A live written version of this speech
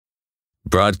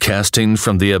Broadcasting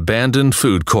from the abandoned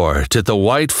food court at the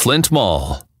White Flint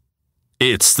Mall.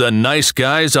 It's the Nice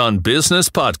Guys on Business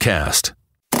podcast.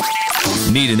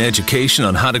 Need an education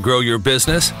on how to grow your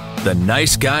business? The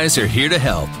Nice Guys are here to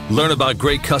help. Learn about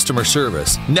great customer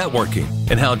service, networking,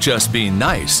 and how just being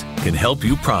nice can help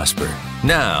you prosper.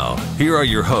 Now, here are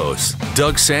your hosts,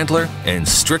 Doug Sandler and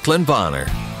Strickland Bonner.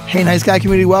 Hey, Nice Guy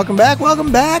community, welcome back.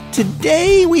 Welcome back.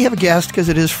 Today we have a guest because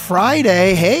it is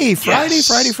Friday. Hey, Friday,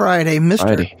 yes. Friday.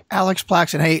 Mr. Alex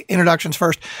Plaxen. Hey, introductions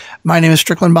first. My name is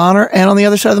Strickland Bonner, and on the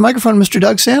other side of the microphone, Mr.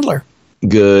 Doug Sandler.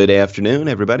 Good afternoon,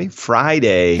 everybody.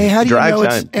 Friday. Hey, how do you know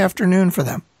time. It's afternoon for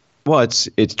them? Well,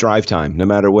 it's drive time. No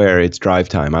matter where, it's drive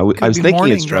time. I was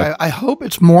thinking it's drive. I hope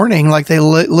it's morning, like they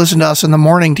listen to us in the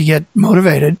morning to get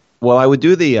motivated. Well, I would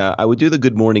do the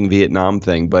Good Morning Vietnam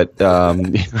thing, but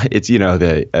it's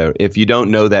if you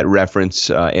don't know that reference,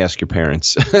 ask your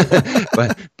parents.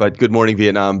 but Good Morning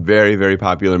Vietnam, very, very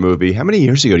popular movie. How many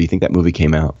years ago do you think that movie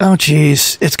came out? Oh,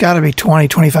 geez, it's got to be 20,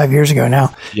 25 years ago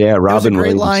now. Yeah, Robin. There's a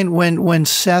great line when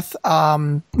Seth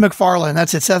MacFarlane.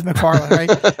 That's it, Seth MacFarlane, right?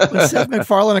 When Seth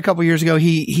MacFarlane a couple years ago,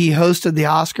 he hosted the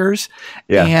Oscars,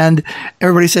 and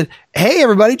everybody said, "Hey,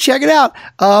 everybody, check it out.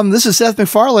 This is Seth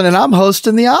MacFarlane, and I'm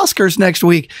hosting the Oscars next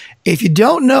week." If you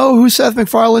don't know who Seth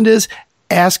MacFarlane is,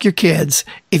 ask your kids.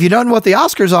 If you don't know what the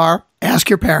Oscars are, ask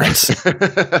your parents.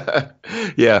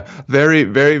 Yeah, very,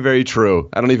 very, very true.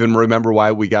 I don't even remember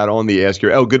why we got on the ask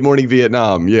your. Oh, Good Morning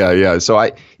Vietnam. Yeah. So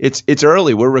it's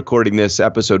early. We're recording this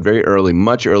episode very early,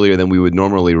 much earlier than we would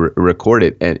normally record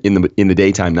it in the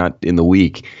daytime, not in the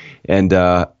week. And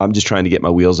I'm just trying to get my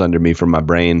wheels under me from my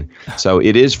brain. So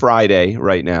it is Friday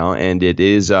right now, and it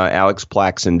is Alex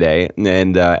Plaxen Day.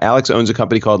 And Alex owns a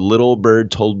company called Little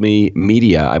Bird Told Me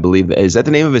Media, I believe. Is that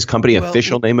the name of his company,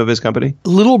 official name of his company?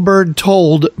 Little Bird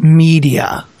Told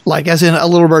Media. Like as in a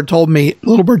little bird told me,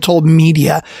 Little Bird Told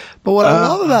Media. But what I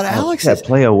love about Alex is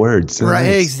play of words. Right,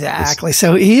 nice. Exactly.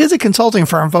 So he is a consulting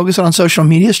firm focused on social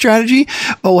media strategy.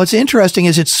 But what's interesting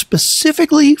is it's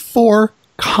specifically for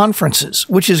conferences,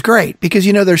 which is great because,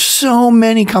 there's so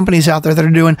many companies out there that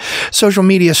are doing social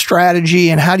media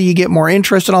strategy and how do you get more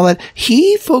interest and all that.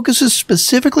 He focuses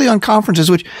specifically on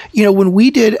conferences, which, when we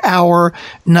did our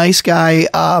Nice Guy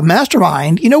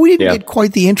mastermind, we didn't get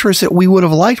quite the interest that we would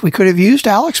have liked. We could have used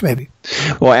Alex maybe.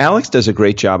 Well, Alex does a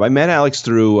great job. I met Alex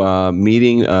through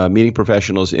Meeting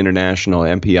Professionals International,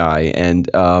 MPI,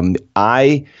 and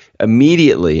I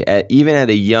immediately, even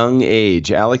at a young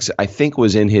age, Alex, I think,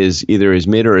 was in either his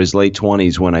mid or his late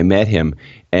 20s when I met him.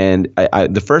 And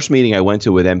the first meeting I went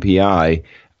to with MPI,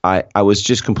 I was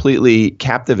just completely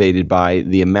captivated by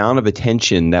the amount of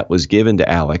attention that was given to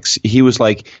Alex. He was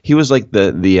like the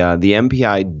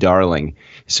MPI darling.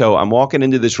 So I'm walking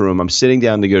into this room. I'm sitting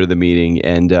down to go to the meeting,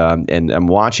 and I'm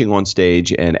watching on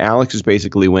stage. And Alex is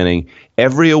basically winning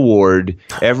every award,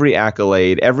 every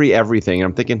accolade, everything. And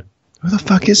I'm thinking, who the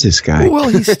fuck is this guy? Well,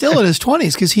 he's still in his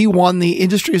 20s because he won the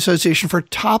Industry Association for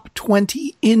top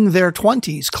 20 in their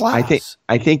 20s class.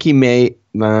 I think he may.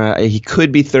 He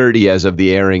could be 30 as of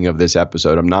the airing of this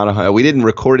episode. I'm not. We didn't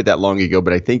record it that long ago,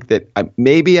 but I think that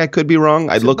maybe I could be wrong.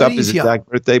 I'd look up his exact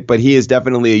birthday, but he is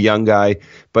definitely a young guy.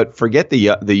 But forget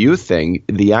the youth thing.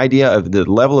 The idea of the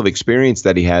level of experience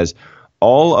that he has.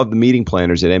 All of the meeting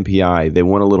planners at MPI, they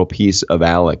want a little piece of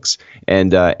Alex,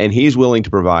 and he's willing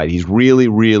to provide. He's really,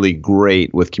 really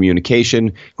great with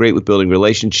communication, great with building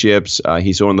relationships.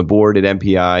 He's on the board at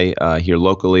MPI here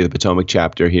locally, the Potomac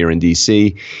chapter here in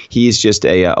D.C. He's just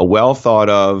a well thought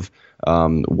of,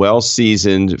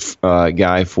 well-seasoned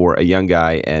guy for a young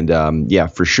guy, and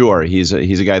for sure, he's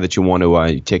a guy that you want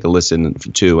to take a listen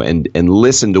to and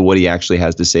listen to what he actually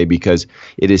has to say because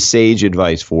it is sage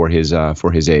advice for his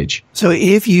age. So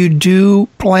if you do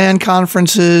plan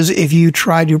conferences, if you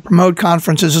try to promote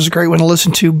conferences, it's a great one to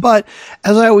listen to. But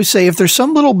as I always say, if there's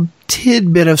some little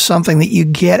tidbit of something that you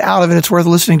get out of it, it's worth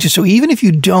listening to. So even if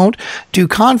you don't do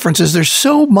conferences, there's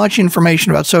so much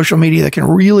information about social media that can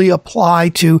really apply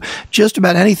to just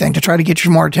about anything to try to get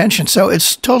you more attention. So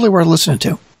it's totally worth listening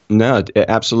to. No,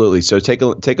 absolutely. So take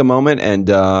a moment and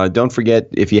don't forget,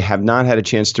 if you have not had a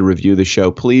chance to review the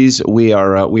show, please. We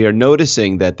are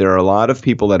noticing that there are a lot of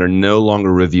people that are no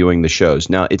longer reviewing the shows.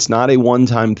 Now, it's not a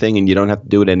one-time thing, and you don't have to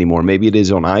do it anymore. Maybe it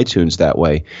is on iTunes that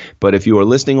way. But if you are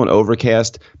listening on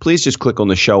Overcast, please just click on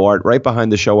the show art. Right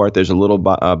behind the show art, there's a little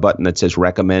button that says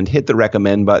recommend. Hit the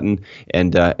recommend button,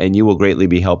 and you will greatly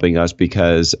be helping us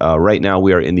because right now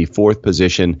we are in the 4th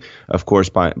position, of course,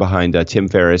 behind Tim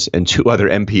Ferriss and two other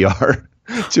NPR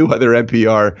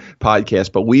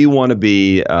podcasts, but we want to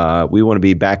be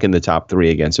back in the top 3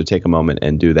 again. So take a moment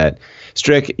and do that.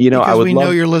 Strick, because we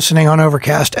know you're listening on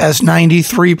Overcast, as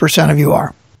 93% of you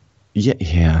are.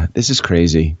 Yeah, this is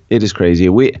crazy. It is crazy.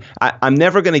 I'm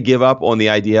never going to give up on the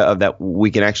idea of that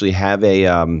we can actually have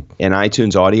an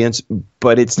iTunes audience,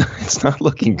 but it's not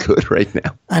looking good right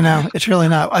now. I know, it's really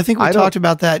not. I think we talked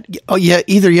about that. Oh yeah,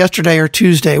 either yesterday or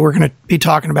Tuesday. We're going to be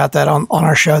talking about that on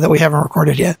our show that we haven't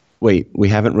recorded yet. Wait, we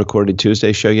haven't recorded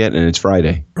Tuesday's show yet, and it's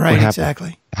Friday. Right,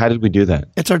 exactly. How did we do that?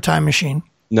 It's our time machine.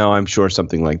 No, I'm sure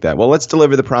something like that. Well, let's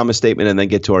deliver the promise statement and then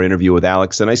get to our interview with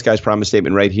Alex. The Nice Guy's promise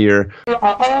statement right here.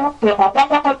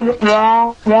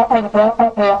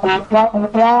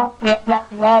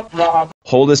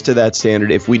 Hold us to that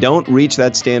standard. If we don't reach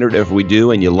that standard, if we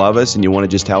do and you love us and you want to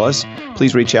just tell us,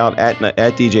 please reach out. At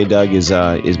DJ Doug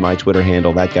is my Twitter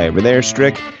handle. That guy over there.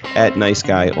 Strick at Nice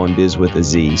Guy on Biz with a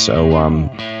Z. So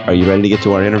are you ready to get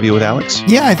to our interview with Alex?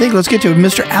 Yeah, I think let's get to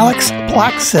Mr. Alex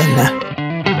Plaxen.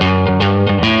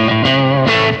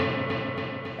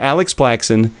 Alex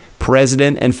Plaxen,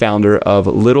 president and founder of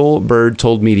Little Bird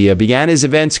Told Media, began his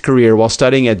events career while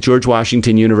studying at George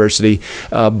Washington University,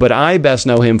 but I best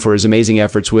know him for his amazing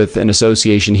efforts with an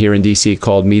association here in D.C.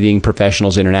 called Meeting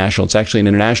Professionals International. It's actually an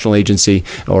international agency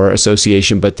or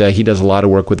association, but he does a lot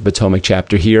of work with the Potomac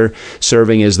chapter here,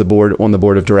 serving as on the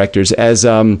board of directors. As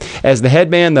the head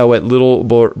man, though, at Little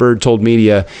Bird Told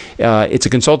Media, it's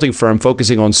a consulting firm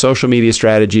focusing on social media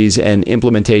strategies and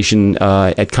implementation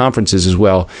at conferences as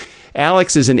well.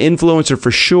 Alex is an influencer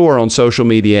for sure on social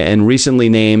media and recently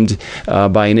named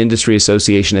by an industry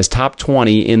association as top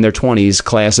 20 in their 20s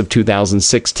class of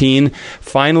 2016.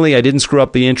 Finally, I didn't screw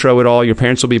up the intro at all. Your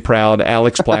parents will be proud.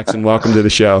 Alex Plaxen, welcome to the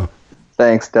show.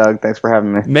 Thanks, Doug. Thanks for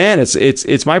having me. Man,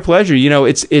 it's my pleasure. You know,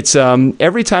 it's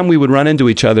every time we would run into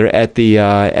each other at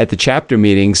the chapter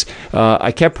meetings,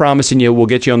 I kept promising you we'll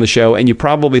get you on the show, and you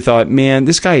probably thought, man,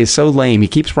 this guy is so lame. He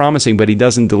keeps promising, but he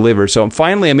doesn't deliver. So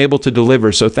I'm able to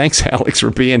deliver. So thanks, Alex, for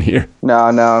being here. No,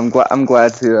 I'm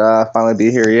glad to finally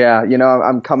be here. Yeah, you know,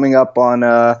 I'm coming up on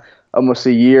almost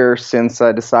a year since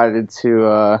I decided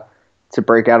to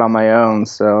break out on my own,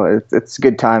 so it's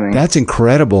good timing. That's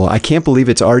incredible. I can't believe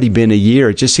it's already been a year.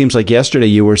 It just seems like yesterday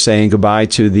you were saying goodbye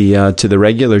to the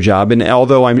regular job. And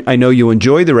although I know you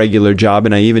enjoy the regular job,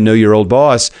 and I even know your old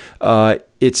boss,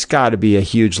 it's got to be a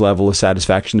huge level of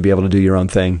satisfaction to be able to do your own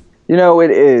thing. You know,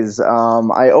 it is.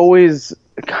 I always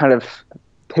kind of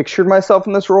pictured myself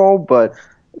in this role, but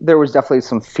there was definitely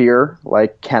some fear,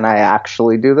 like, can I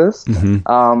actually do this?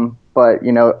 Mm-hmm. But,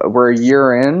 you know, we're a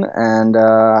year in, and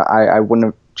I wouldn't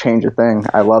have changed a thing.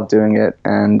 I love doing it,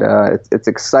 and it's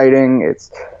exciting. It's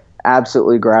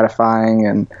absolutely gratifying,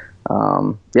 and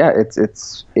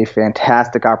it's a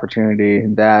fantastic opportunity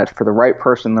that for the right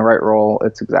person, the right role,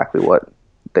 it's exactly what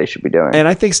they should be doing. And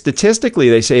I think statistically,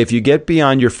 they say if you get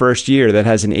beyond your first year that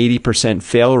has an 80%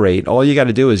 fail rate, all you got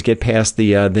to do is get past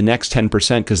the next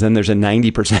 10%, because then there's a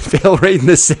 90% fail rate in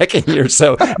the second year.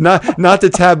 So not to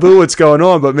taboo what's going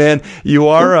on, but man, you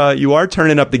are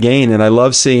turning up the gain, and I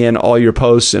love seeing all your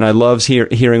posts, and I love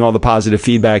hearing all the positive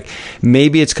feedback.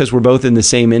 Maybe it's because we're both in the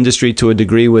same industry to a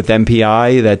degree with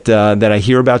MPI that I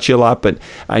hear about you a lot, but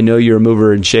I know you're a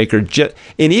mover and shaker.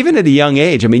 And even at a young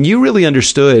age, I mean, you really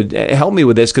understood. Help me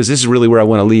with this, because this is really where I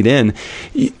want to lead in.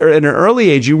 At an early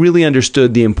age, you really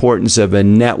understood the importance of a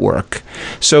network.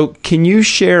 So can you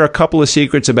share a couple of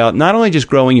secrets about not only just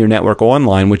growing your network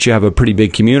online, which you have a pretty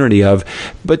big community of,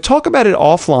 but talk about it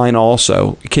offline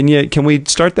also? Can we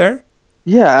start there?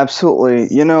 Yeah,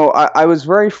 absolutely. You know, I was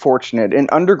very fortunate. In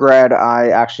undergrad, I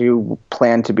actually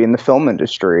planned to be in the film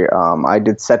industry. I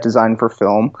did set design for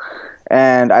film,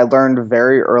 and I learned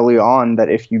very early on that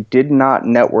if you did not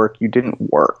network, you didn't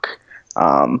work.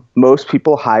 Most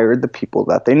people hired the people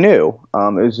that they knew.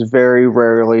 It was very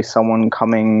rarely someone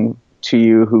coming to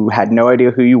you who had no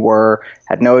idea who you were,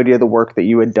 had no idea the work that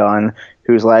you had done,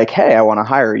 who's like, hey, I want to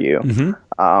hire you.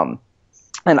 Mm-hmm.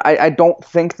 And I don't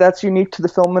think that's unique to the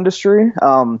film industry.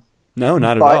 No,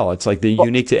 not at all. It's like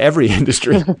unique to every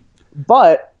industry.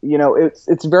 But, you know,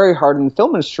 it's very hard in the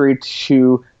film industry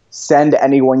to send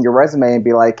anyone your resume and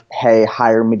be like, hey,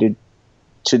 hire me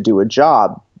to do a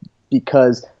job,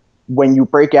 because when you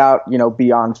break out, you know,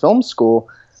 beyond film school,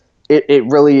 it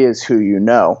really is who you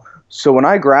know. So when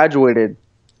I graduated,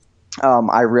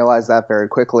 I realized that very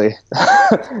quickly,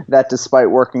 that despite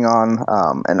working on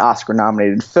an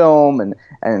Oscar-nominated film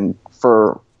and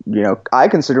for, you know, I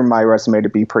consider my resume to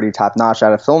be pretty top-notch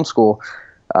out of film school,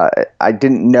 I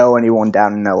didn't know anyone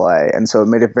down in LA, and so it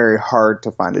made it very hard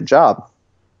to find a job.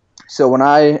 So when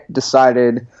I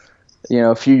decided, you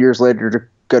know, a few years later to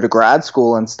go to grad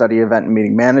school and study event and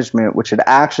meeting management, which had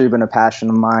actually been a passion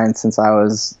of mine since I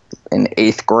was in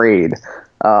 8th grade,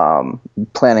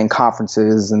 planning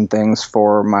conferences and things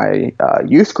for my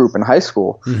youth group in high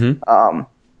school. Mm-hmm.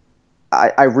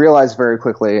 I realized very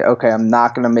quickly, okay, I'm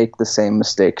not going to make the same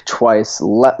mistake twice.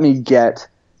 Let me get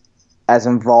as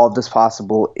involved as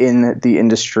possible in the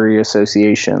industry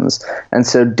associations. And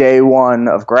so day one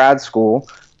of grad school,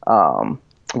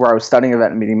 where I was studying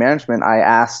event and meeting management, I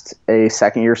asked a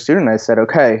second-year student, I said,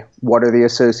 okay, what are the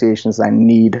associations I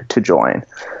need to join?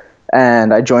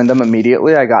 And I joined them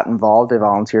immediately. I got involved. I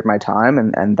volunteered my time,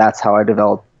 and that's how I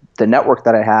developed the network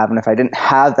that I have. And if I didn't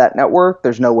have that network,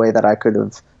 there's no way that I could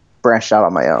have branched out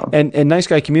on my own. And Nice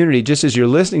Guy community, just as you're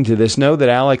listening to this, know that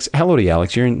Alex, hello to you,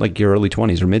 Alex. You're in like your early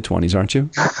 20s or mid 20s, aren't you?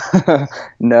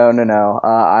 No.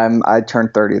 I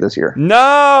turned 30 this year.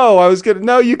 No,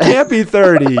 you can't be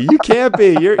 30. You can't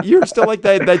be. You're still like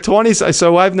that 20s.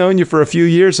 So I've known you for a few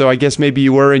years. So I guess maybe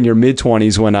you were in your mid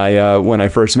 20s when I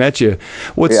first met you.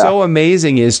 What's so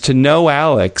amazing is to know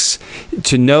Alex,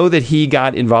 to know that he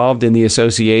got involved in the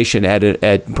association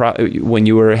when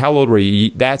you were, how old were you?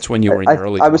 That's when you were in your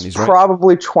early 20s. I was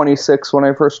probably 26 when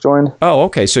I first joined. Oh,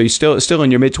 okay. So you're still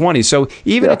in your mid-20s. So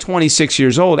even at 26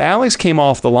 years old, Alex came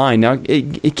off the line. Now,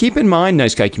 keep in mind,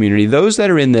 Nice Guy community, those that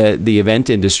are in the event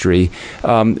industry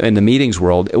and the meetings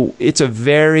world, it's a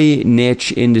very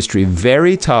niche industry,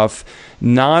 very tough.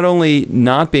 Not only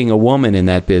not being a woman in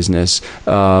that business,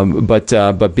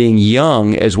 but being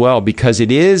young as well, because it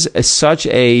is such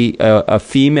a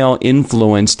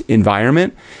female-influenced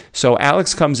environment. So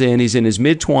Alex comes in, he's in his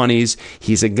mid-20s,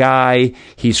 he's a guy,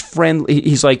 he's friendly,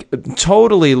 he's like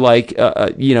totally like,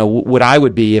 what I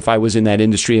would be if I was in that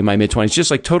industry in my mid-20s,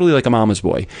 just like totally like a mama's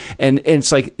boy. And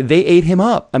it's like they ate him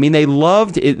up. I mean, they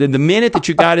loved it. The minute that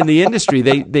you got in the industry,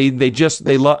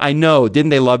 they love. I know, didn't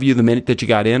they love you the minute that you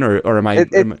got in, or am I?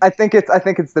 I think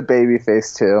it's the baby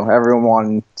face too. Everyone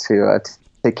wanted to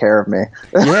take care of me.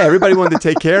 Yeah, everybody wanted to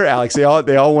take care of Alex. They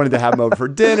all wanted to have him over for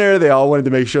dinner. They all wanted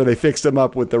to make sure they fixed him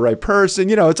up with the right person.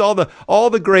 It's all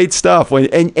the great stuff.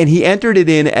 And he entered it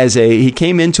in he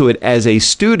came into it as a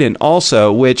student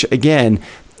also, which again,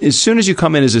 as soon as you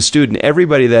come in as a student,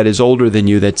 everybody that is older than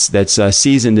you, that's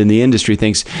seasoned in the industry,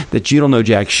 thinks that you don't know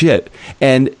jack shit.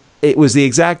 And it was the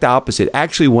exact opposite.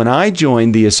 Actually, when I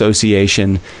joined the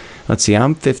association, let's see,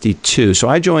 I'm 52, so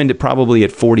I joined it probably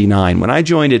at 49. When I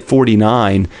joined at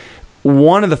 49,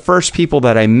 one of the first people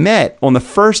that I met on the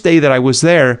first day that I was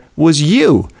there was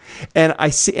you. And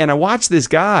I watched this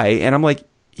guy, and I'm like,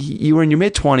 you were in your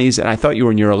mid-20s, and I thought you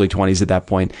were in your early 20s at that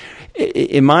point.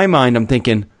 In my mind, I'm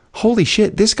thinking, holy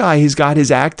shit, this guy has got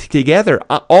his act together.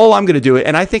 All I'm going to do,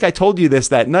 and I think I told you this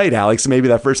that night, Alex, maybe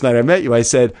that first night I met you, I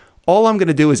said, all I'm going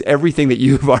to do is everything that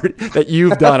you've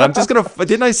done. I'm just going to,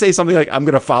 didn't I say something like, I'm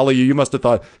going to follow you? You must have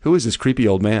thought, who is this creepy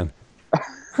old man?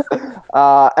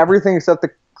 Everything except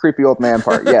the creepy old man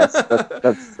part. Yes,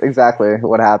 that's exactly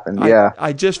what happened. Yeah.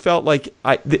 I just felt like,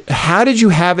 how did you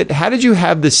have it? How did you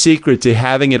have the secret to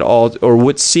having it all, or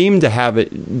what seemed to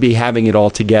be having it all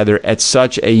together at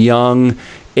such a young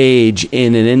age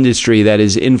in an industry that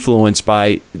is influenced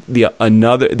by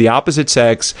the opposite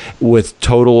sex with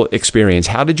total experience?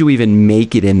 How did you even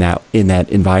make it in that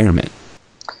environment?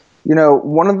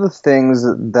 One of the things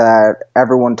that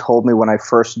everyone told me when I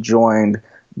first joined,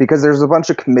 because there's a bunch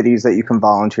of committees that you can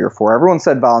volunteer for. Everyone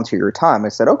said volunteer your time. I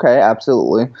said, okay,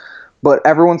 absolutely. But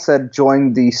everyone said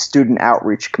join the student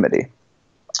outreach committee.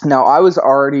 Now, I was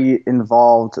already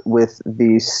involved with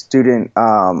the student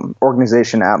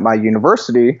organization at my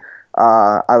university.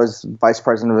 I was vice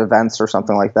president of events or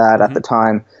something like that at the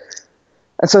time.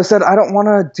 And so I said, I don't want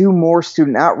to do more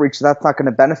student outreach. That's not going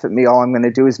to benefit me. All I'm going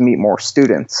to do is meet more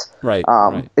students. Right.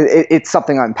 It's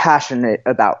something I'm passionate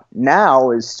about now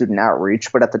is student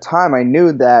outreach. But at the time, I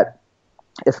knew that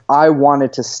if I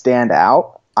wanted to stand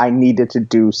out, I needed to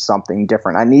do something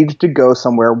different. I needed to go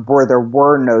somewhere where there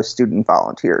were no student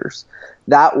volunteers.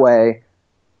 That way,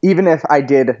 even if I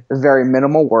did very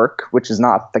minimal work, which is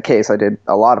not the case, I did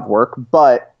a lot of work,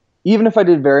 but even if I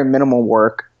did very minimal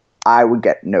work, I would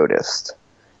get noticed.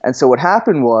 And so what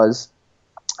happened was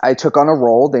I took on a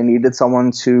role. They needed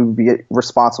someone to be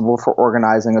responsible for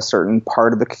organizing a certain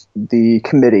part of the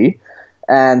committee.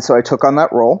 And so I took on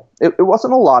that role. It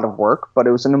wasn't a lot of work, but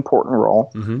it was an important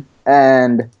role. Mm-hmm.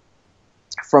 And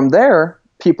from there,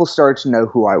 people started to know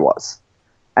who I was.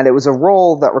 And it was a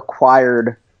role that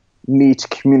required me to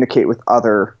communicate with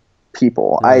other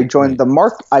people. I joined the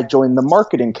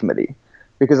marketing committee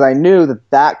because I knew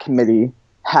that committee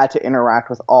had to interact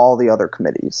with all the other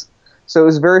committees. So it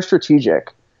was very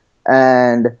strategic.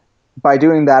 And by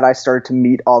doing that, I started to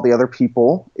meet all the other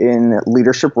people in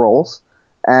leadership roles.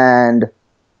 And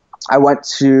I went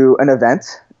to an event,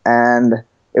 and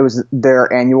it was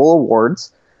their annual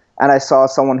awards. And I saw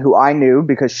someone who I knew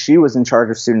because she was in charge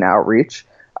of student outreach.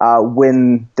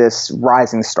 win this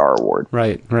Rising Star Award.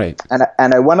 Right.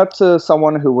 And I went up to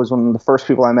someone who was one of the first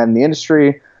people I met in the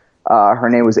industry. Her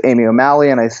name was Amy O'Malley,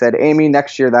 and I said, Amy,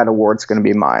 next year that award's going to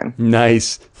be mine.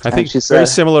 Nice. I think she very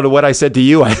said, similar to what I said to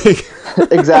you, I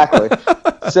think. Exactly.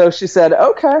 So she said,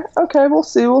 okay, we'll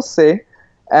see.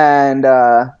 And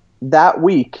that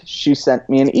week, she sent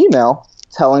me an email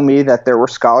telling me that there were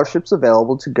scholarships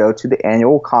available to go to the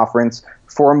annual conference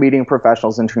for Meeting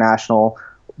Professionals International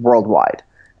worldwide.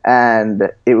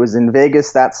 And it was in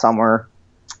Vegas that summer.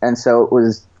 And so it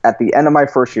was at the end of my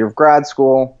first year of grad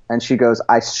school, and she goes,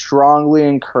 I strongly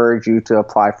encourage you to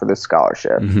apply for this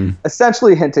scholarship,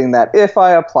 essentially hinting that if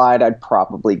I applied, I'd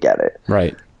probably get it.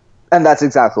 Right. And that's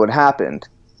exactly what happened.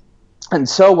 And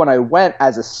so when I went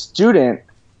as a student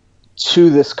to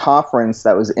this conference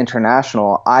that was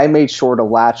international, I made sure to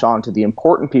latch on to the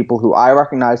important people who I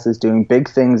recognized as doing big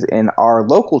things in our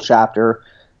local chapter,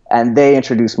 and they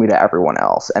introduced me to everyone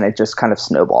else, and it just kind of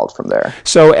snowballed from there.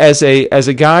 So, as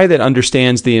a guy that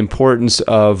understands the importance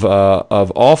of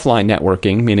offline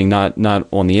networking, meaning not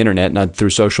on the internet, not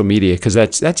through social media, because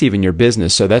that's even your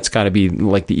business. So that's got to be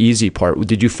like the easy part.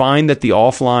 Did you find that the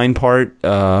offline part,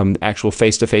 actual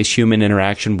face-to-face human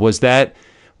interaction, was that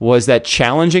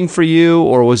challenging for you,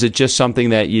 or was it just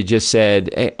something that you just said,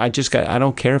 hey, I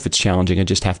don't care if it's challenging, I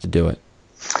just have to do it?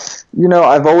 You know,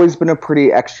 I've always been a pretty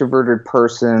extroverted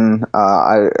person.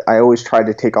 I always tried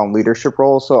to take on leadership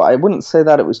roles, so I wouldn't say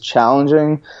that it was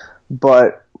challenging,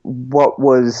 but what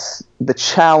was the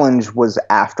challenge was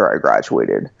after I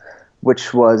graduated,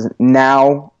 which was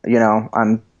now, you know,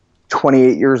 I'm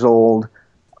 28 years old.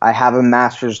 I have a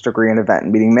master's degree in event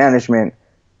and meeting management.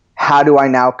 How do I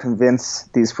now convince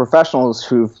these professionals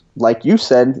who've, like you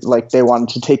said, like they wanted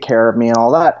to take care of me and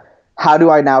all that? How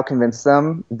do I now convince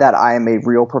them that I am a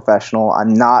real professional?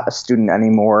 I'm not a student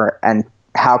anymore, and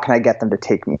how can I get them to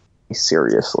take me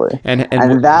seriously? And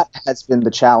that has been the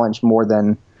challenge more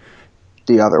than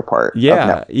the other part.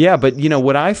 Yeah. But you know,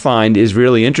 what I find is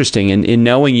really interesting in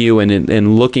knowing you and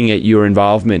in looking at your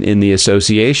involvement in the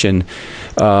association,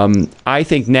 I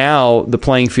think now the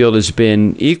playing field has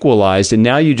been equalized, and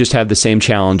now you just have the same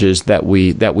challenges that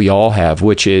we all have,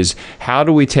 which is how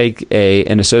do we take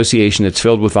an association that's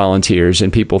filled with volunteers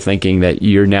and people thinking that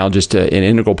you're now just an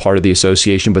integral part of the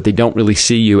association, but they don't really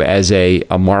see you as a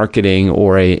marketing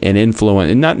or an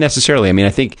influence, and not necessarily. I mean,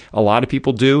 I think a lot of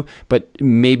people do, but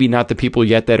maybe not the people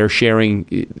yet that are sharing.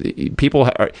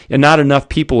 Not enough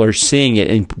people are seeing it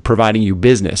and providing you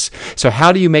business. So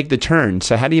how do you make the turn?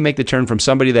 From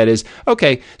somebody that is,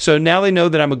 okay, so now they know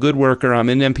that I'm a good worker, I'm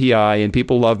in MPI, and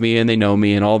people love me and they know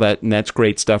me and all that, and that's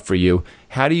great stuff for you.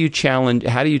 How do you turn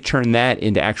that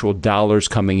into actual dollars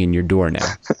coming in your door now?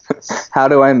 How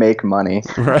do I make money?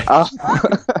 Right.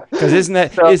 Because isn't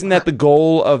that the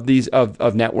goal of these of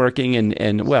networking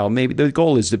and well, maybe the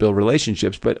goal is to build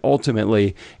relationships, but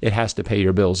ultimately it has to pay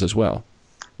your bills as well.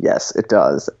 Yes, it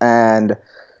does. And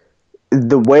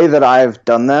the way that I've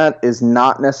done that is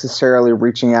not necessarily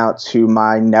reaching out to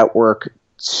my network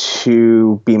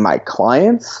to be my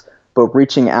clients, but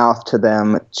reaching out to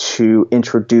them to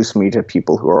introduce me to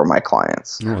people who are my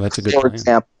clients. Oh, that's a good For plan.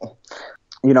 example,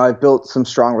 you know, I've built some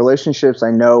strong relationships.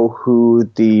 I know who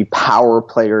the power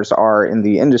players are in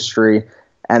the industry,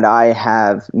 and I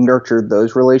have nurtured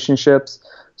those relationships.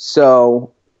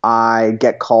 So I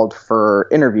get called for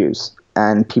interviews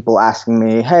and people asking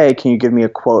me, hey, can you give me a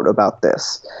quote about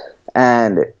this?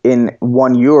 And in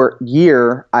 1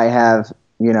 year, I have,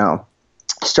 you know,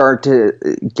 started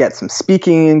to get some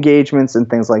speaking engagements and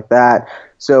things like that.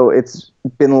 So it's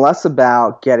been less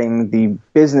about getting the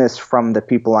business from the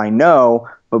people I know,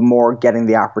 but more getting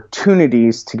the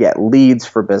opportunities to get leads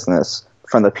for business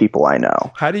from the people I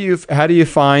know. How do you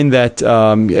find that?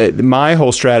 My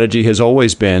whole strategy has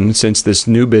always been, since this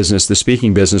new business, the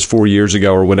speaking business 4 years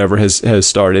ago or whatever has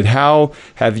started, how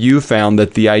have you found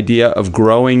that the idea of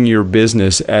growing your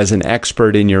business as an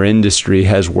expert in your industry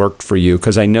has worked for you?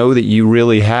 Because I know that you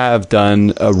really have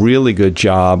done a really good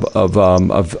job of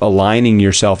aligning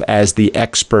yourself as the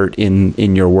expert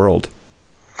in your world.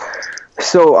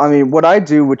 So, I mean, what I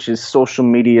do, which is social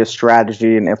media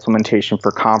strategy and implementation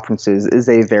for conferences, is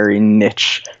a very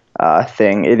niche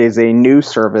thing. It is a new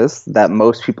service that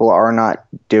most people are not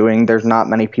doing. There's not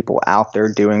many people out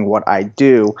there doing what I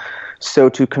do. So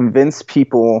to convince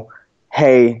people,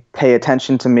 hey, pay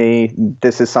attention to me,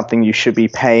 this is something you should be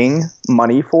paying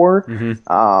money for,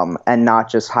 and not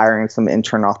just hiring some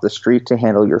intern off the street to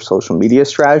handle your social media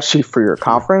strategy for your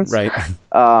conference, right.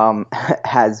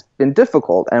 Has been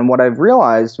difficult. And what I've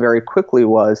realized very quickly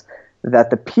was that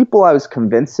the people I was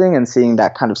convincing and seeing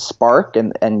that kind of spark,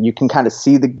 and you can kind of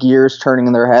see the gears turning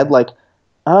in their head, like,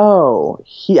 oh,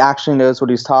 he actually knows what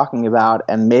he's talking about,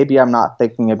 and maybe I'm not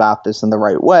thinking about this in the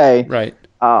right way. Right.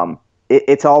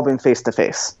 It's all been face to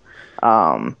face.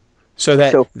 So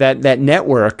that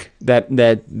network, that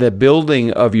the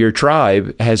building of your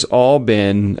tribe has all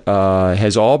been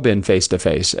face to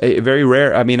face. Very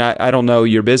rare. I mean, I don't know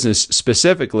your business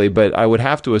specifically, but I would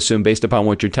have to assume, based upon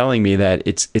what you're telling me, that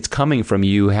it's coming from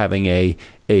you having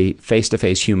a face to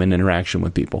face human interaction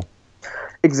with people.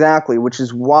 Exactly, which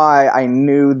is why I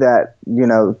knew that,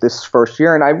 this first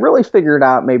year, and I really figured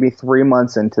out maybe 3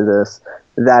 months into this,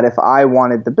 that if I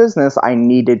wanted the business, I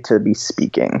needed to be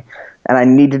speaking. And I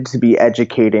needed to be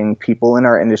educating people in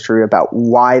our industry about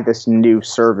why this new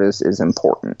service is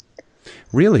important.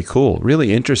 Really cool.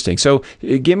 Really interesting. So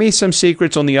give me some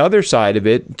secrets on the other side of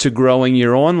it to growing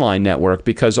your online network,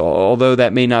 because although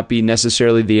that may not be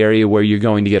necessarily the area where you're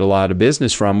going to get a lot of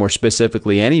business from, or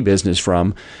specifically any business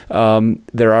from,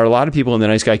 there are a lot of people in the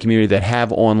Nice Guy community that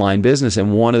have online business.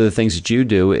 And one of the things that you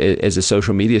do as a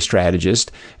social media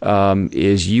strategist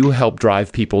is you help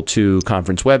drive people to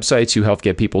conference websites. You help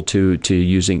get people to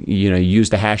use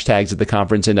the hashtags at the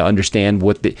conference and to understand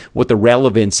what the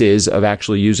relevance is of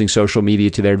actually using social media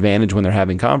to their advantage when they're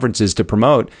having conferences to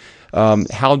promote.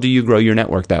 How do you grow your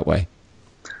network that way?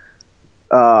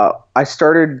 I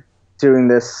started doing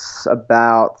this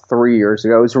about 3 years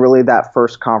ago. It was really that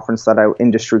first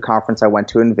industry conference I went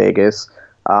to in Vegas.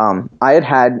 I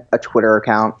had a Twitter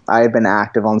account. I had been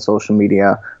active on social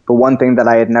media, but one thing that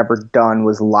I had never done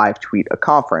was live tweet a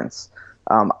conference.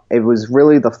 It was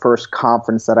really the first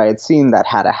conference that I had seen that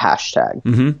had a hashtag.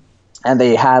 Mm-hmm. And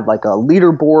they had like a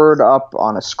leaderboard up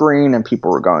on a screen, and people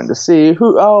were going to see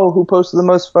who posted the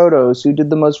most photos, who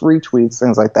did the most retweets,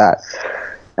 things like that.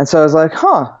 And so I was like,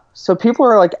 so people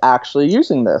are like actually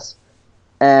using this.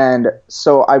 And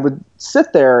so I would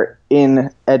sit there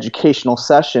in educational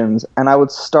sessions and I would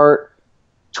start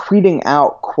tweeting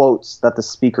out quotes that the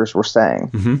speakers were saying.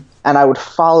 Mm-hmm. And I would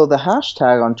follow the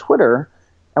hashtag on Twitter.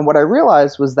 And what I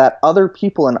realized was that other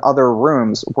people in other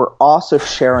rooms were also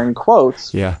sharing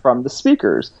quotes from the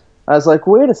speakers. I was like,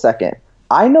 wait a second.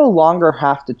 I no longer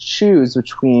have to choose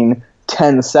between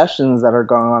 10 sessions that are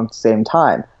going on at the same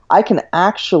time. I can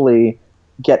actually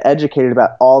get educated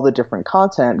about all the different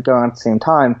content going on at the same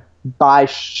time by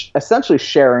essentially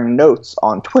sharing notes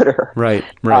on Twitter. Right.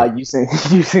 Using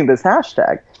this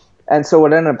hashtag. And so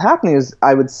what ended up happening is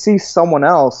I would see someone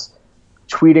else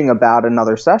tweeting about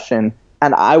another session,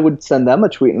 and I would send them a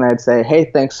tweet and I'd say, hey,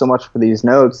 thanks so much for these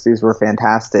notes. These were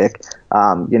fantastic.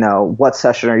 What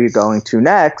session are you going to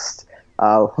next?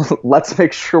 Let's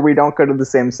make sure we don't go to the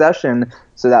same session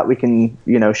so that we can,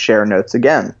 share notes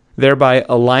again. Thereby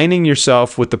aligning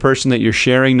yourself with the person that you're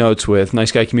sharing notes with,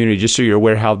 Nice Guy community, just so you're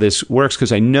aware how this works.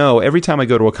 Because I know every time I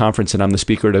go to a conference and I'm the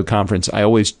speaker at a conference, I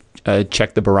always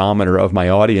check the barometer of my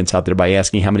audience out there by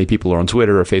asking how many people are on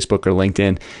Twitter or Facebook or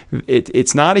LinkedIn.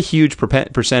 It's not a huge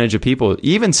percentage of people,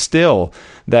 even still,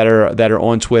 that are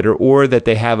on Twitter or that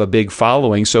they have a big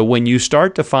following. So when you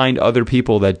start to find other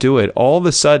people that do it, all of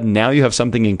a sudden now you have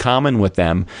something in common with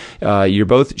them. You're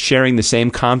both sharing the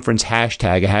same conference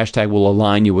hashtag. A hashtag will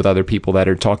align you with other people that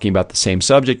are talking about the same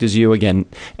subject as you. Again,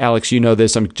 Alex, you know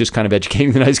this. I'm just kind of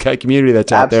educating the Nice Guy community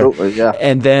that's out there. Absolutely, yeah.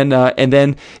 And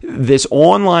then this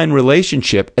online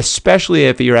relationship, especially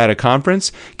if you're at a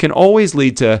conference, can always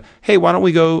lead to, hey, why don't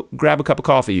we go grab a cup of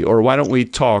coffee, or why don't we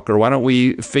talk, or why don't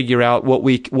we figure out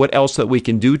what else that we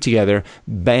can do together?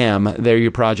 Bam, there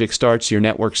your project starts, your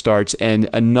network starts, and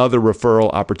another referral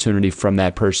opportunity from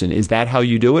that person. Is that how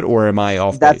you do it, or am I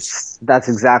off base? That's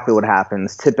exactly what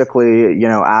happens. Typically,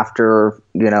 after,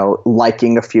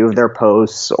 liking a few of their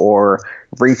posts or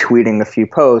retweeting a few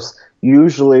posts,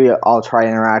 usually I'll try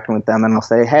interacting with them and I'll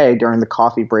say, hey, during the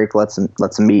coffee break, let's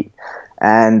meet.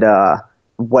 And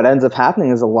what ends up happening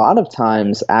is a lot of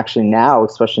times, actually now,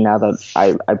 especially now that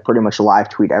I pretty much live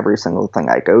tweet every single thing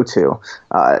I go to,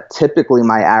 typically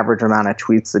my average amount of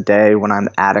tweets a day when I'm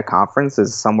at a conference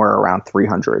is somewhere around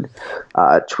 300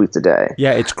 tweets a day.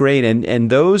 Yeah, it's great. And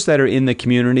those that are in the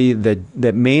community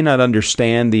that may not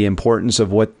understand the importance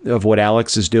of what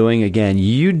Alex is doing, again,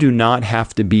 you do not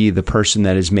have to be the person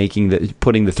that is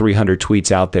putting the 300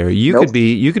 tweets out there. You could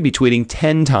be tweeting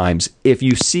 10 times. If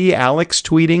you see Alex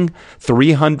tweeting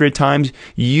 300 times,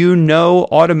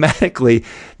 automatically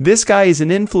this guy is an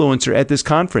influencer at this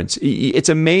conference. It's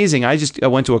amazing. I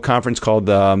went to a conference called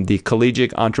the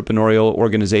Collegiate Entrepreneurial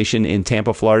Organization in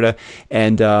Tampa, Florida,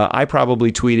 and I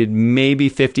probably tweeted maybe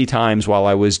 50 times while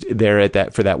I was there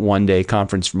for that one day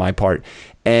conference for my part.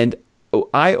 And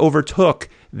I overtook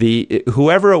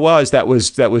whoever it was that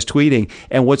was tweeting.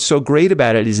 And what's so great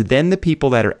about it is then the people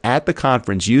that are at the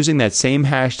conference using that same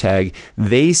hashtag,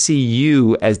 they see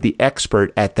you as the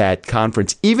expert at that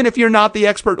conference, even if you're not the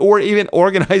expert or even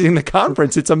organizing the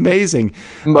conference. It's amazing.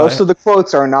 Most of the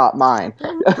quotes are not mine.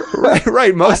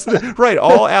 Right.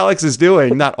 All Alex is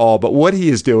doing, not all, but what he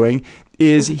is doing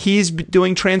is he's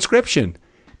doing transcription.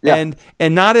 Yeah.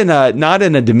 And not in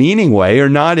a demeaning way or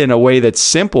not in a way that's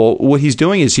simple. What he's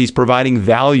doing is he's providing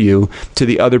value to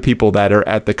the other people that are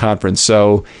at the conference.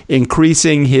 So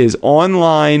increasing his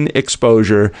online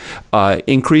exposure,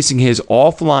 increasing his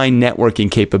offline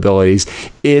networking capabilities.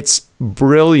 It's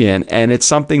brilliant, and it's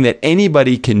something that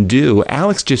anybody can do.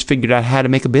 Alex just figured out how to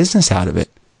make a business out of it.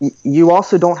 You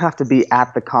also don't have to be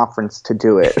at the conference to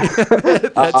do it.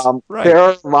 That's right. There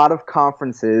are a lot of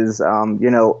conferences,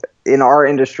 in our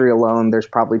industry alone, there's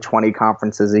probably 20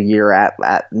 conferences a year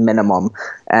at minimum.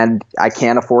 And I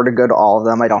can't afford to go to all of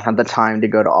them. I don't have the time to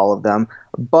go to all of them.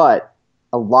 But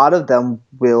a lot of them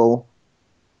will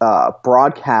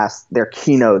broadcast their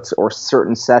keynotes or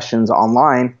certain sessions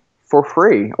online for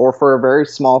free or for a very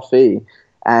small fee.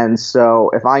 And so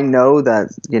if I know that,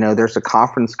 there's a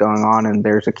conference going on and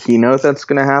there's a keynote that's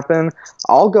going to happen,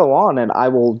 I'll go on and I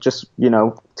will just,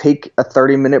 take a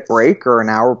 30-minute break or an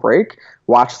hour break,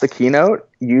 watch the keynote,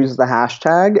 use the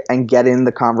hashtag, and get in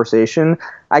the conversation.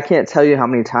 I can't tell you how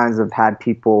many times I've had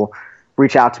people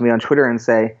reach out to me on Twitter and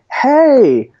say,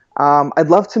 hey, I'd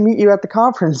love to meet you at the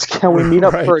conference. Can we meet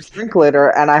up for a drink later?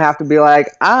 And I have to be like,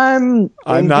 I'm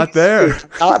not there.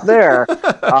 Not there.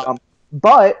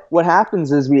 But what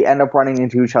happens is we end up running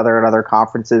into each other at other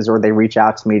conferences, or they reach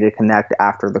out to me to connect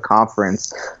after the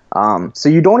conference. So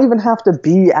you don't even have to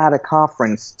be at a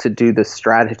conference to do this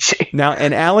strategy. Now,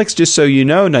 and Alex, just so you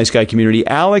know, Nice Guy community,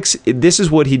 Alex, this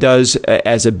is what he does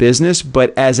as a business,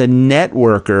 but as a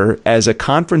networker, as a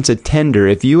conference attender,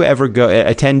 if you ever go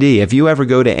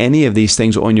to any of these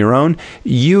things on your own,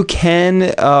 you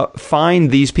can find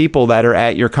these people that are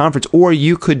at your conference, or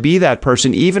you could be that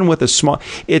person, even with a small.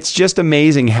 It's just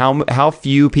amazing how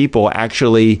few people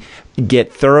actually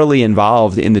get thoroughly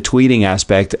involved in the tweeting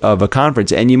aspect of a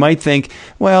conference. And you might think,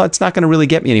 well, it's not going to really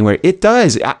get me anywhere. It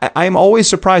does. I'm always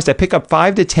surprised. I pick up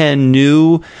 5 to 10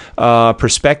 new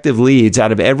prospective leads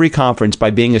out of every conference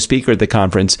by being a speaker at the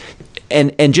conference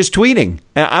and just tweeting.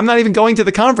 I'm not even going to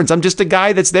the conference. I'm just a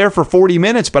guy that's there for 40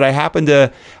 minutes, but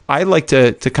I like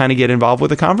to kind of get involved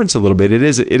with the conference a little bit. It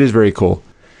is very cool.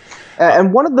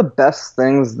 And one of the best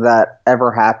things that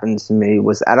ever happened to me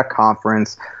was at a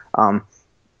conference.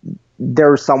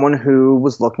 There was someone who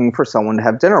was looking for someone to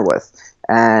have dinner with,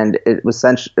 and it was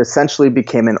essentially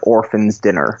became an orphan's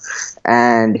dinner.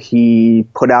 And he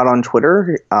put out on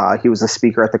Twitter, he was a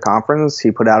speaker at the conference, he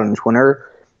put out on Twitter,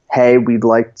 hey, we'd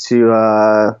like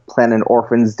to plan an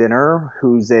orphan's dinner,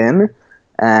 who's in?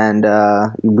 And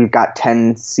we've got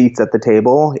 10 seats at the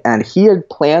table. And he had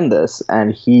planned this,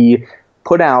 and he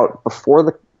put out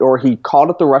he called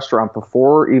at the restaurant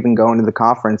before even going to the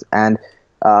conference, and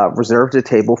reserved a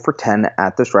table for 10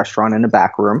 at this restaurant in a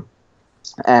back room.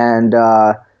 And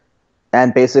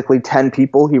basically 10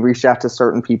 people, he reached out to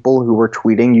certain people who were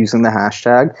tweeting using the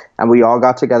hashtag, and we all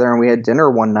got together and we had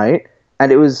dinner one night.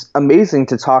 And it was amazing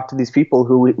to talk to these people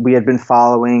who we had been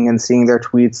following and seeing their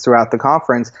tweets throughout the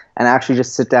conference, and actually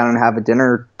just sit down and have a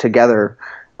dinner together.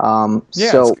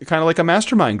 It's kind of like a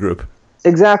mastermind group.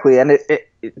 Exactly. And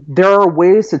there are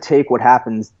ways to take what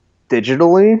happens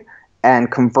digitally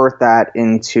and convert that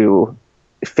into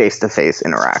face-to-face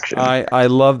interaction. I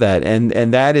love that. And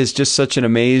that is just such an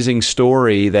amazing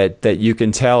story that you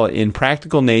can tell in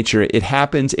practical nature. It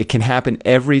happens. It can happen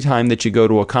every time that you go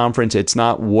to a conference. It's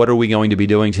not, what are we going to be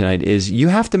doing tonight? Is you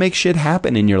have to make shit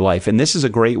happen in your life. And this is a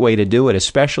great way to do it,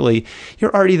 especially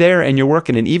you're already there and you're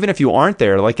working. And even if you aren't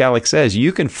there, like Alex says,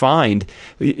 you can find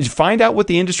out what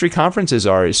the industry conferences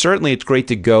are. Certainly it's great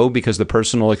to go because the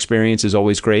personal experience is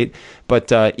always great.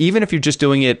 But even if you're just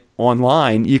doing it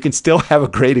online, you can still have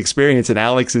a great experience, and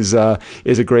Alex is a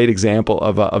great example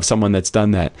of someone that's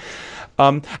done that.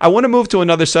 I want to move to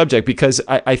another subject because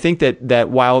I think that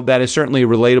while that is certainly a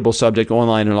relatable subject,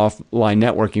 online and offline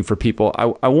networking for people,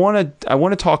 I want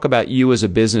to talk about you as a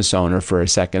business owner for a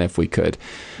second, if we could.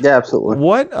 Yeah, absolutely.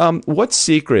 What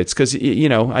secrets? Because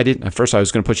I didn't. At first, I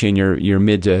was going to put you in your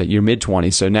mid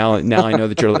 20s. So now I know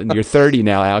that you're 30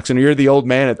 now, Alex, and you're the old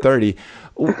man at 30.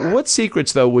 What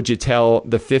secrets, though, would you tell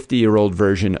the 50-year-old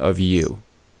version of you?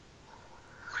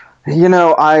 When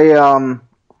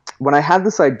I had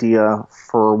this idea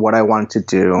for what I wanted to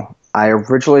do, I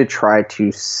originally tried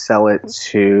to sell it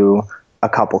to a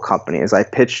couple companies. I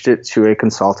pitched it to a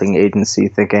consulting agency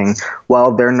thinking,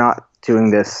 well, they're not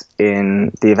doing this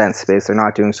in the event space. They're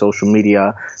not doing social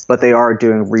media, but they are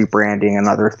doing rebranding and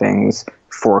other things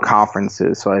for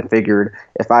conferences. So I figured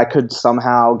if I could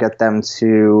somehow get them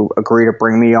to agree to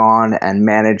bring me on and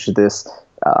manage this,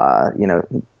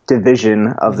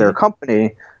 division of their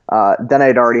company, then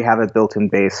I'd already have a built-in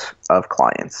base of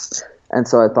clients. And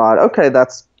so I thought, okay,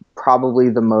 that's probably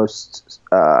the most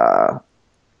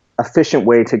efficient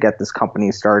way to get this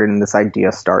company started and this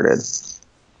idea started.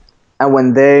 And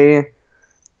when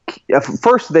at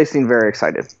first they seemed very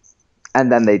excited,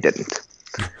 and then they didn't.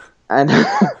 And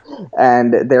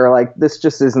and they were like, this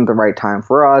just isn't the right time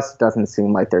for us. It doesn't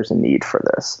seem like there's a need for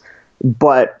this.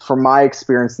 But from my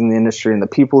experience in the industry and the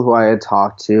people who I had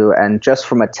talked to, and just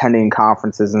from attending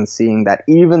conferences and seeing that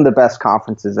even the best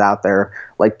conferences out there,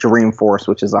 like Dreamforce,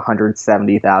 which is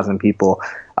 170,000 people,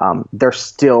 they're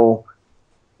still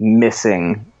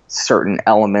missing certain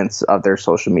elements of their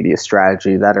social media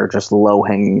strategy that are just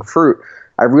low-hanging fruit.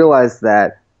 I realized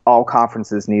that all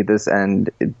conferences need this,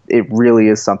 and it really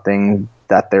is something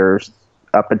that there's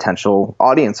a potential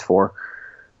audience for.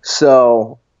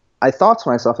 So I thought to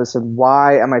myself, I said,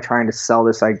 why am I trying to sell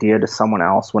this idea to someone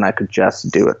else when I could just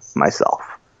do it myself?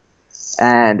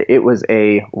 And it was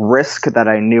a risk that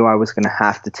I knew I was going to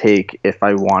have to take if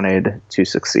I wanted to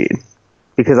succeed,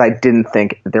 because I didn't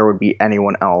think there would be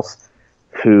anyone else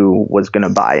who was going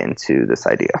to buy into this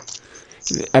idea.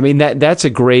 I mean, that's a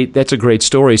great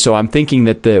story. So I'm thinking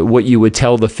that what you would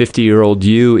tell the 50-year-old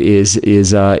you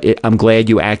is I'm glad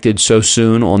you acted so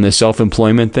soon on this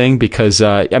self-employment thing, because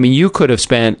I mean, you could have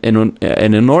spent an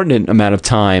inordinate amount of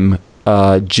time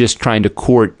just trying to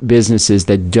court businesses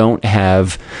that don't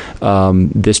have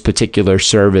this particular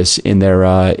service in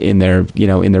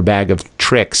their bag of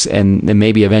tricks, and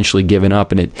maybe eventually given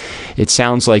up. And it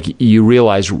sounds like you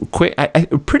realized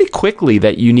pretty quickly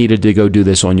that you needed to go do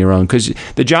this on your own, because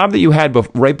the job that you had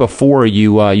right before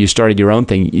you started your own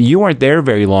thing, you weren't there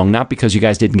very long. Not because you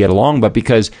guys didn't get along, but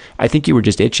because I think you were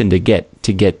just itching to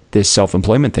get this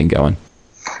self-employment thing going.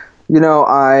 You know,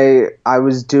 I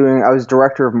was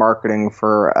director of marketing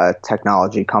for a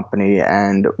technology company,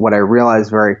 and what I realized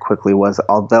very quickly was,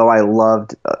 although I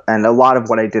loved, and a lot of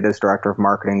what I did as director of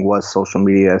marketing was social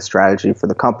media strategy for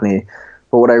the company,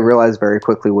 but what I realized very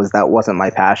quickly was that wasn't my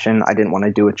passion. I didn't want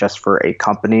to do it just for a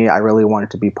company. I really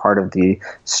wanted to be part of the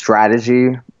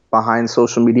strategy behind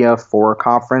social media for a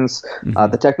conference. Mm-hmm.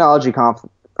 The technology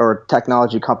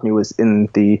company was in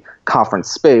the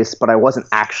conference space, but I wasn't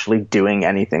actually doing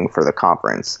anything for the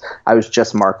conference. I was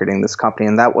just marketing this company,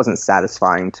 and that wasn't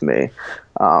satisfying to me.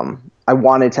 I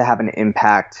wanted to have an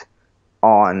impact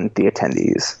on the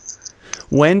attendees.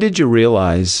 When did you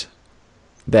realize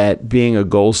that being a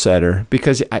goal setter,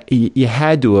 because you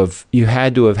had to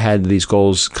have had these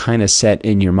goals kind of set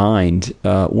in your mind,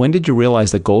 when did you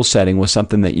realize that goal setting was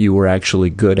something that you were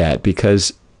actually good at?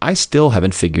 Because I still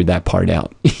haven't figured that part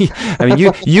out. I mean,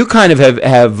 you kind of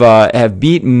have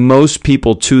beat most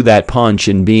people to that punch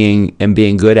in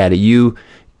being good at it. You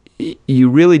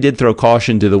really did throw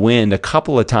caution to the wind a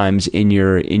couple of times in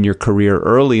your career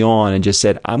early on, and just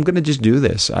said, "I'm going to just do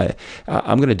this.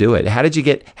 I'm going to do it." How did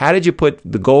you put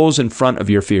the goals in front of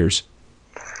your fears?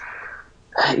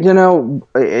 You know,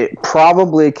 it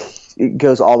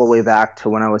goes all the way back to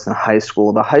when I was in high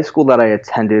school. The high school that I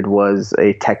attended was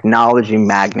a technology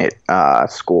magnet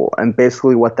school. And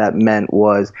basically what that meant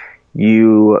was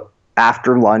you,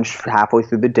 after lunch, halfway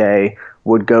through the day,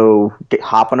 would go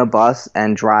hop on a bus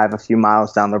and drive a few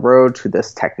miles down the road to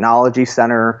this technology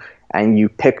center, and you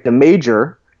picked a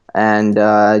major, and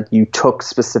you took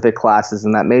specific classes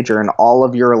in that major, and all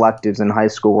of your electives in high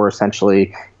school were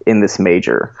essentially in this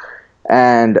major.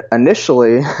 And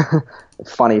initially,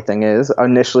 funny thing is,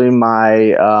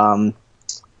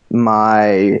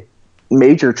 my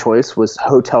major choice was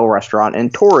hotel, restaurant,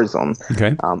 and tourism.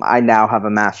 Okay. I now have a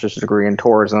master's degree in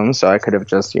tourism, so I could have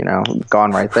just,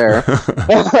 gone right there.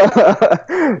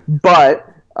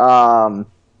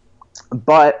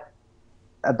 But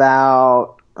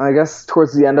about, I guess,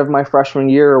 towards the end of my freshman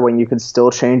year, when you could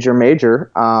still change your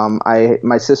major,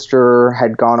 my sister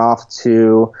had gone off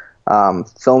to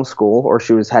film school, or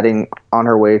she was heading on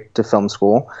her way to film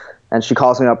school. And she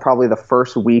calls me up probably the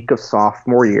first week of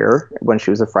sophomore year when she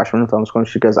was a freshman in film school. And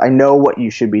she goes, "I know what you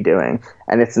should be doing.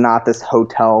 And it's not this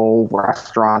hotel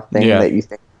restaurant thing that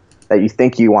you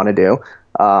think you want to do.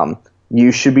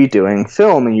 You should be doing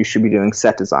film, and you should be doing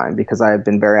set design," because I have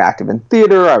been very active in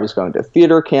theater. I was going to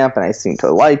theater camp, and I seemed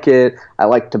to like it. I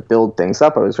like to build things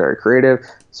up. I was very creative.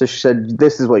 So she said,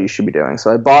 "This is what you should be doing."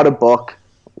 So I bought a book,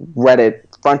 read it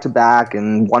front to back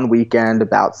in one weekend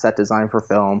about set design for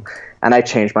film. and I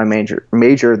changed my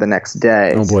major the next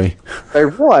day. Oh boy. What I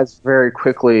realized very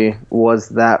quickly was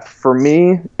that for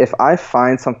me, if I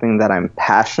find something that I'm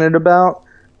passionate about,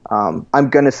 I'm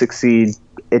going to succeed.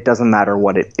 It doesn't matter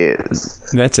what it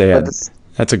is. That's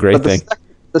a great thing.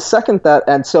 The second that,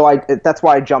 and so that's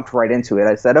why I jumped right into it.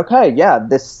 I said, okay, yeah,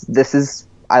 this is,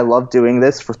 I love doing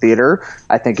this for theater.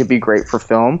 I think it'd be great for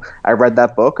film. I read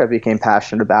that book. I became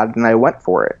passionate about it, and I went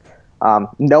for it.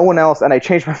 No one else, and I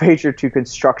changed my major to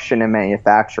construction and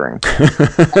manufacturing.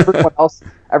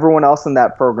 Everyone else in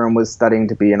that program was studying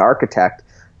to be an architect.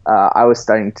 I was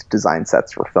studying to design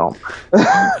sets for film.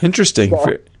 Interesting.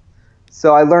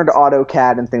 So I learned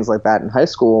AutoCAD and things like that in high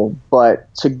school, but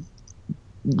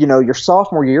your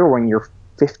sophomore year when you're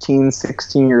 15,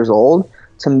 16 years old,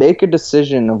 to make a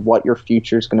decision of what your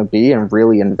future is going to be and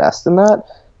really invest in that,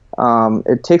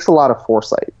 it takes a lot of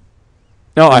foresight.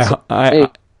 No,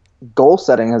 goal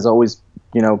setting has always,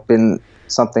 been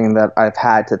something that I've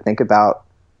had to think about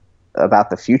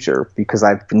the future because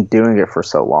I've been doing it for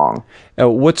so long.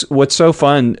 What's so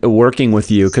fun working with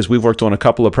you, because we've worked on a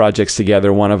couple of projects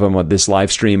together, one of them with this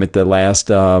live stream at the last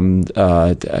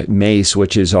MACE,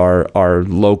 which is our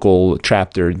local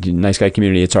chapter, Nice Guy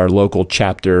Community. It's our local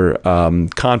chapter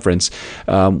conference.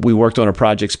 We worked on a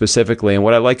project specifically, and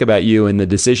what I like about you in the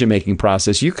decision-making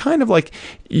process, you kind of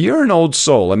you're an old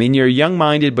soul. I mean, you're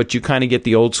young-minded, but you kind of get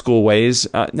the old school ways.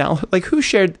 Now, who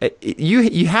shared,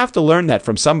 you have to learn that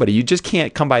from somebody. You just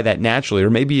can't come by that naturally, or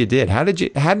maybe you did. How did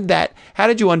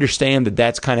you understand that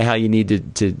that's kind of how you need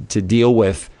to deal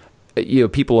with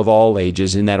people of all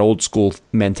ages in that old school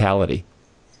mentality?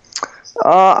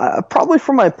 Probably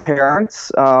from my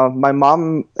parents, my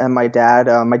mom and my dad.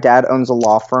 My dad owns a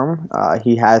law firm.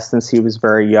 He has since he was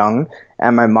very young,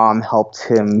 and my mom helped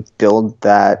him build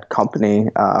that company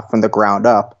from the ground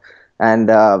up. And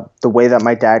the way that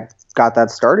my dad got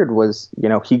that started was,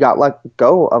 he got let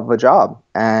go of a job,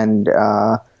 and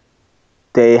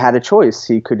they had a choice.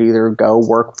 He could either go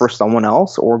work for someone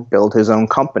else or build his own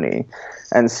company.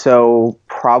 And so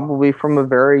probably from a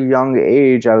very young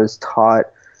age, I was taught,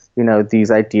 these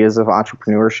ideas of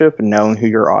entrepreneurship and knowing who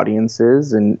your audience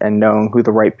is and knowing who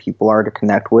the right people are to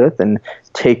connect with and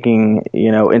taking,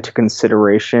 into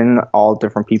consideration all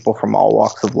different people from all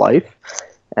walks of life.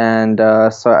 And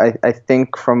so I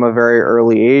think from a very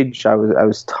early age, I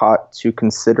was taught to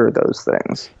consider those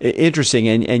things. Interesting,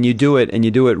 and you do it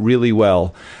really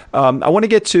well. I want to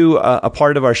get to a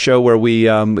part of our show where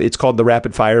it's called the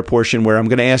rapid fire portion, where I'm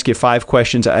going to ask you 5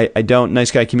 questions. I don't,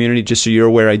 Nice Guy Community, just so you're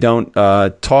aware, I don't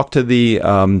talk to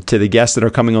the guests that are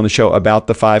coming on the show about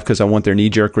the 5 because I want their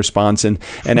knee-jerk response. And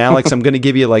Alex, I'm going to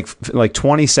give you like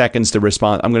 20 seconds to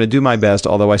respond. I'm going to do my best,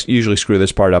 although I usually screw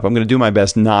this part up. I'm going to do my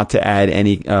best not to add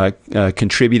any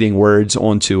contributing words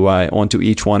onto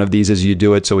each one of these as you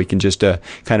do it, so we can just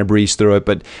kind of breeze through it.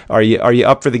 But are you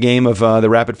up for the game of the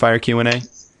rapid fire Q&A?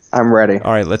 I'm ready.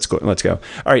 All right, let's go. All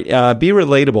right, be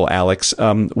relatable, Alex.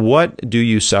 What do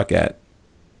you suck at?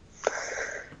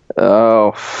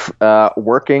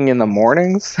 Working in the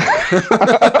mornings.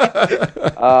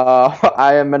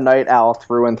 I am a night owl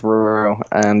through and through,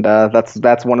 and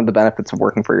that's one of the benefits of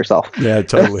working for yourself. Yeah,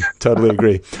 totally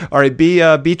agree. All right,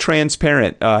 be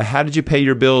transparent. How did you pay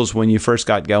your bills when you first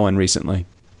got going recently?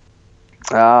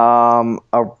 Initially,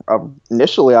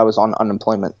 I was on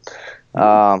unemployment.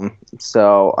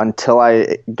 So until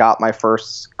I got my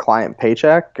first client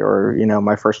paycheck or,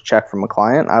 my first check from a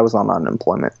client, I was on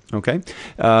unemployment. Okay.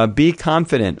 Be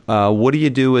confident. What do you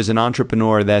do as an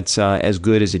entrepreneur that's as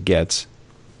good as it gets?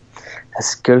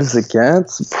 As good as it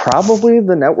gets? Probably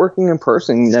the networking in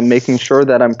person and making sure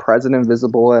that I'm present and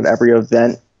visible at every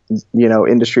event,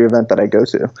 industry event that I go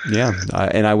to. Yeah,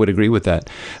 and I would agree with that.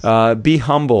 Be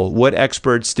humble. What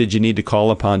experts did you need to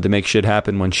call upon to make shit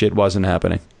happen when shit wasn't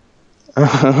happening?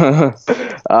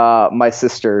 My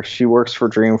sister, she works for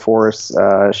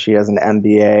Dreamforce. She has an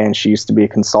MBA and she used to be a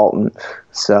consultant.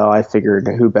 So I figured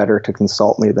who better to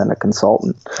consult me than a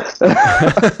consultant.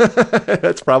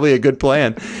 That's probably a good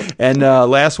plan. And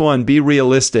last one, be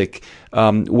realistic.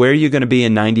 Where are you going to be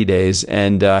in 90 days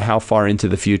and how far into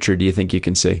the future do you think you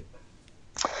can see?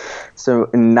 So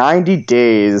in 90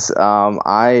 days,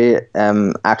 I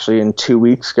am actually in 2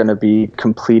 weeks going to be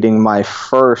completing my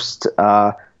first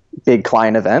big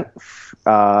client event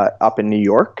up in New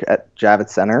York at Javits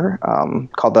Center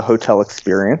called the Hotel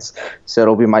Experience. So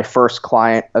it'll be my first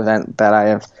client event that I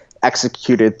have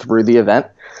executed through the event.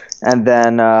 And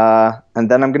then I'm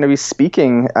going to be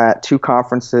speaking at 2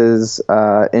 conferences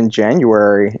in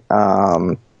January,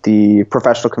 the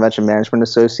Professional Convention Management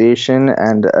Association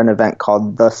and an event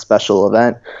called The Special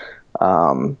Event.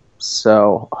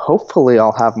 So hopefully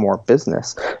I'll have more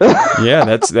business. Yeah,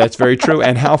 that's very true.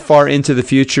 And how far into the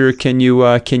future can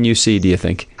you see, do you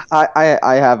think?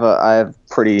 I have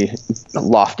pretty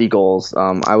lofty goals.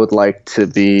 I would like to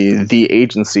be the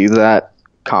agency that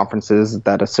conferences,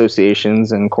 that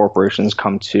associations and corporations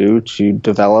come to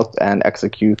develop and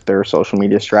execute their social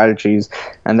media strategies.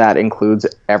 And that includes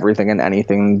everything and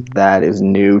anything that is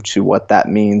new to what that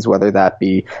means, whether that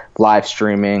be live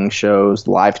streaming shows,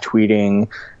 live tweeting,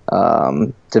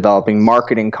 developing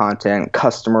marketing content,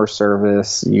 customer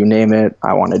service, you name it,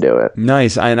 I want to do it.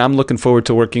 Nice. And I'm looking forward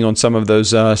to working on some of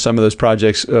those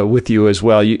projects with you as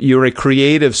well. You're a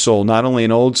creative soul, not only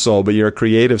an old soul, but you're a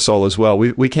creative soul as well.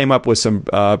 We came up with some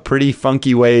pretty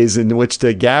funky ways in which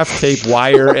to gaff tape,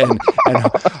 wire, and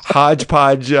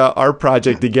hodgepodge our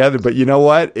project together. But you know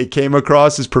what? It came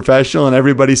across as professional, and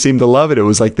everybody seemed to love it. It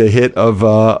was like the hit of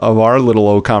our little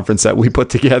old conference that we put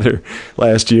together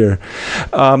last year.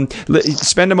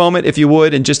 Spend a moment, if you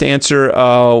would, and just answer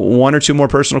one or two more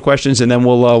personal questions, and then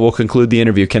we'll conclude the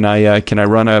interview. Can I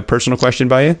run a personal question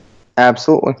by you?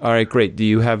 Absolutely. All right, great. Do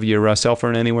you have your cell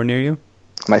phone anywhere near you?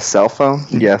 My cell phone?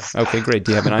 Yes. Okay, great.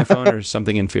 Do you have an iPhone or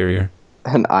something inferior?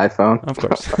 An iPhone. Of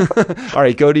course. All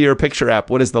right, go to your picture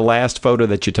app. What is the last photo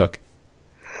that you took?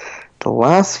 The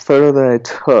last photo that I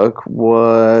took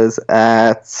was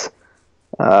at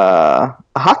a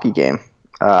hockey game.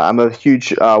 I'm a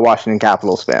huge Washington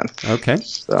Capitals fan. Okay.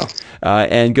 So,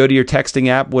 and go to your texting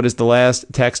app. What is the last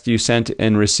text you sent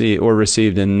and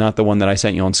received, and not the one that I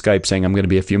sent you on Skype saying I'm going to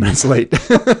be a few minutes late?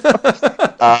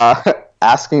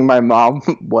 Asking my mom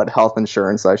what health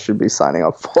insurance I should be signing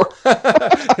up for.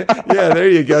 Yeah, there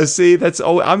you go. See,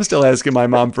 I'm still asking my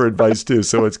mom for advice too,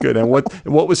 so it's good. And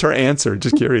what was her answer?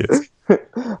 Just curious.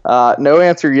 No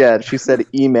answer yet. She said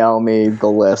email me the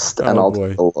list and I'll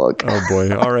take a look. Oh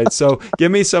boy. All right. So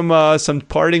give me some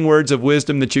parting words of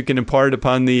wisdom that you can impart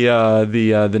upon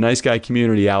the nice guy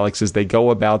community, Alex, as they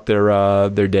go about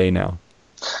their day now.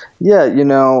 Yeah,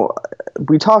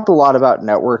 we talked a lot about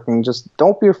networking. Just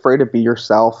don't be afraid to be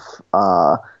yourself.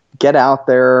 Get out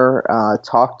there,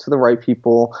 talk to the right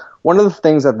people. One of the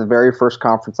things at the very first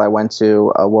conference I went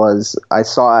to was I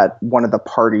saw at one of the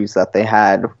parties that they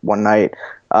had one night,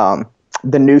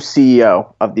 the new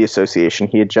CEO of the association.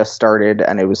 He had just started,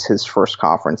 and it was his first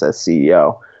conference as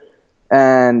CEO.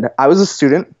 And I was a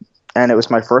student, and it was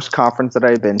my first conference that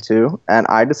I had been to, and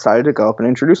I decided to go up and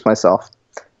introduce myself.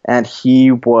 And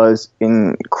he was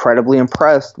incredibly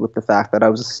impressed with the fact that I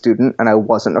was a student and I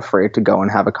wasn't afraid to go and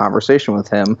have a conversation with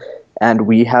him. And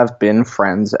we have been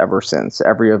friends ever since.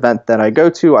 Every event that I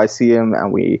go to, I see him,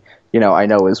 and I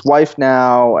know his wife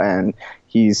now, and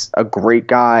he's a great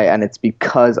guy. And it's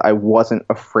because I wasn't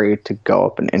afraid to go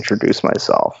up and introduce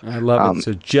myself. I love it.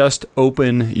 So just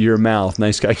open your mouth.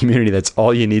 Nice guy community. That's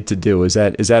all you need to do. Is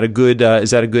that a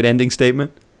good ending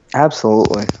statement?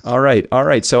 Absolutely. All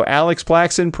right. So Alex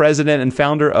Plaxen, president and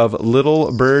founder of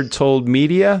Little Bird Told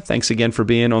Media. Thanks again for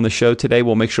being on the show today.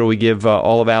 We'll make sure we give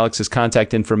all of Alex's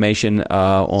contact information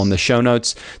on the show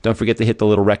notes. Don't forget to hit the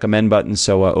little recommend button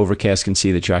so Overcast can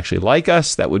see that you actually like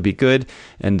us. That would be good.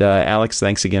 And Alex,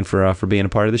 thanks again for being a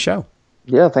part of the show.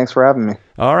 Yeah, thanks for having me.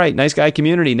 All right, nice guy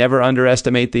community. Never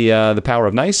underestimate the power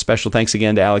of nice. Special thanks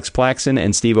again to Alex Plaxen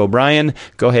and Steve O'Brien.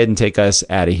 Go ahead and take us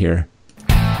out of here.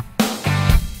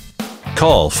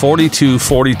 Call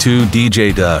 4242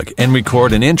 DJ Doug and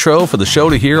record an intro for the show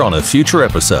to hear on a future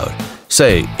episode.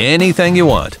 Say anything you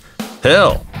want.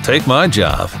 Hell, take my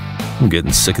job. I'm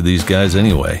getting sick of these guys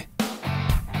anyway.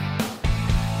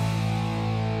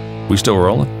 We still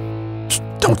rolling?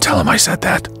 Don't tell him I said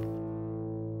that.